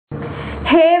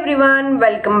Hey everyone,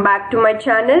 welcome back to my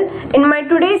channel. In my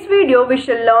today's video, we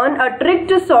shall learn a trick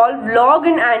to solve log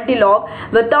and antilog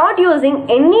without using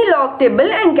any log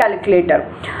table and calculator.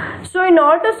 So in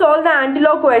order to solve the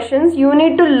antilog questions, you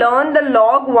need to learn the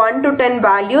log 1 to 10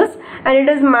 values, and it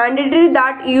is mandatory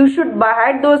that you should by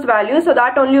heart those values so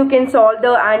that only you can solve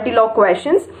the antilog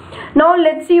questions. Now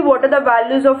let's see what are the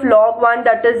values of log 1,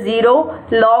 that is 0,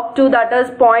 log 2, that is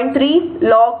 0.3,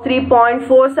 log 3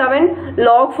 0.47,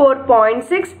 log 4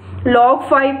 0.6, log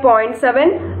 5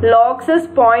 0.7, log 6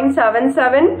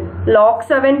 0.77, log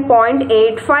 7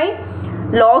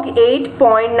 0.85, log 8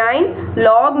 0.9,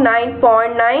 log 9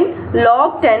 0.9,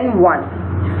 log 10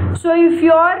 1. So if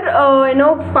you are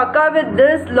pakka with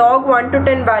this log 1 to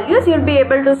 10 values, you will be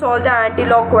able to solve the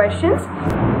antilog questions.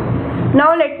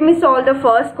 Now let me solve the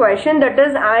first question, that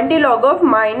is antilog of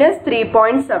minus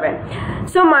 3.7.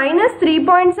 So minus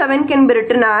 3.7 can be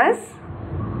written as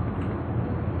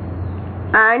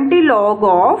antilog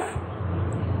of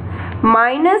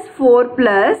minus 4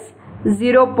 plus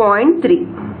 0.3.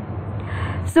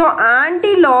 So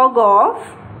antilog of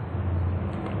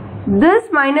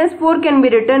this minus 4 can be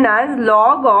written as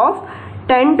log of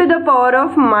 10 to the power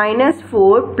of minus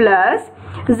 4 plus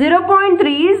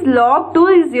 0.3 is log 2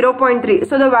 is 0.3.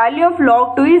 So the value of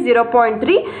log 2 is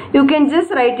 0.3. You can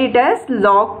just write it as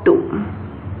log 2.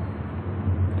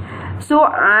 So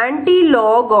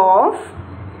antilog of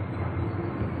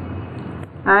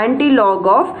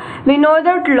we know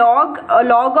that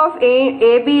log of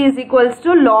AB is equals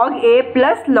to log A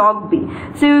plus log B.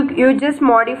 So you just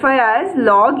modify as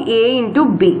log A into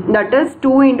B, that is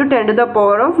 2 into 10 to the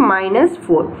power of minus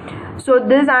 4. So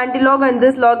this antilog and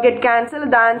this log get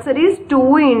cancelled. The answer is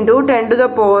 2 into 10 to the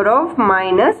power of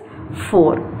minus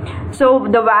 4. So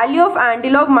the value of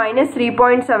antilog minus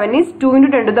 3.7 is 2 into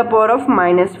 10 to the power of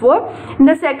minus 4. In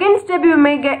the second step, you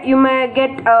may get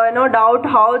no doubt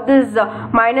how this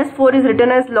minus 4 is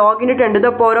written as log into 10 to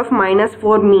the power of minus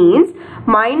 4 means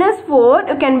minus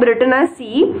 4 can be written as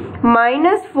C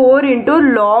minus 4 into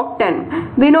log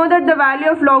 10. We know that the value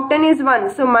of log 10 is 1.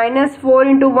 So minus 4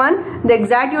 into 1, the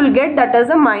exact you will get that as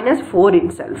a minus 4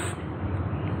 itself.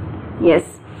 Yes.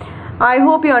 I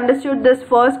hope you understood this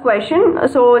first question.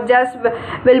 So just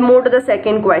we'll move to the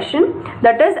second question,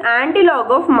 that is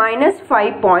antilog of minus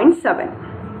 5.7.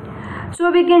 So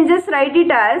we can just write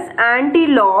it as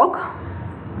antilog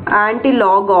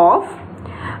of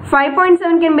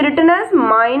 5.7 can be written as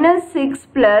minus 6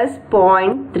 plus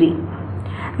 0.3.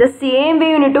 The same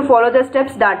way you need to follow the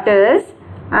steps, that is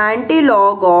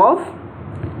antilog of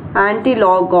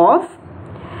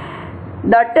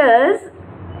that is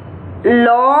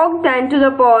log 10 to the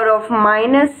power of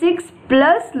minus 6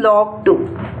 plus log 2.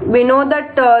 We know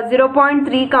that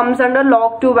 0.3 comes under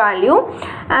log 2 value,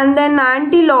 and then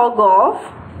antilog of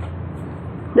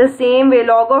the same way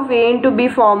log of A into B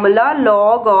formula,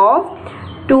 log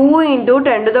of 2 into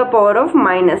 10 to the power of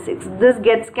minus 6. This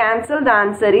gets cancelled. The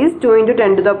answer is 2 into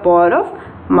 10 to the power of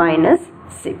minus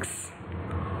 6.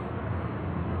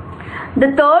 The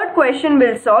third question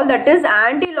will solve, that is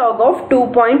antilog of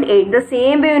 2.8. The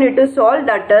same way you need to solve,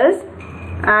 that is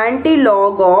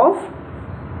antilog of,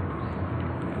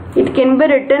 it can be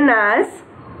written as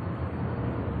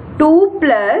 2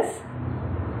 plus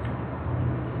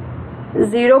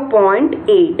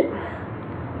 0.8.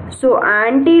 So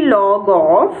antilog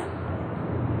of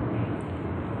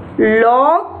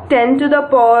log 10 to the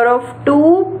power of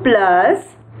 2 plus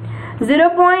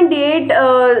 0.8,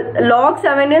 log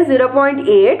 7 is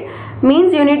 0.8,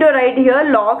 means you need to write here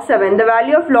log 7. The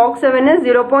value of log 7 is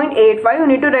 0.85. You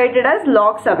need to write it as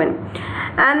log 7.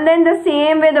 And then the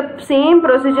same way, the same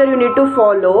procedure you need to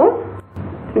follow,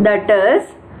 that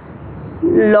is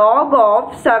log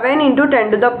of 7 into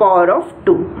 10 to the power of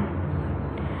 2.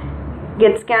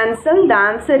 Gets cancelled. The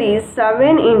answer is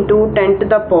 7 into 10 to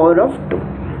the power of 2.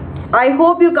 I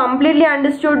hope you completely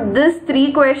understood these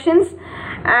 3 questions,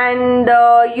 and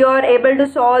you are able to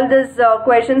solve these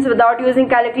questions without using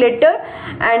calculator.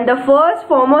 And the first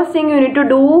foremost thing you need to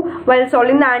do while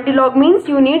solving the antilog means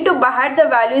you need to by heart the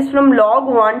values from log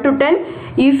 1 to 10.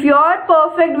 If you are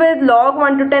perfect with log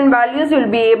 1 to 10 values, you will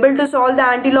be able to solve the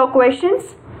antilog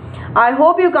questions. I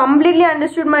hope you completely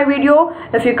understood my video.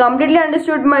 If you completely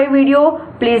understood my video,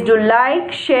 please do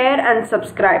like, share and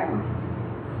subscribe.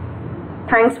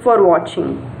 Thanks for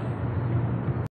watching.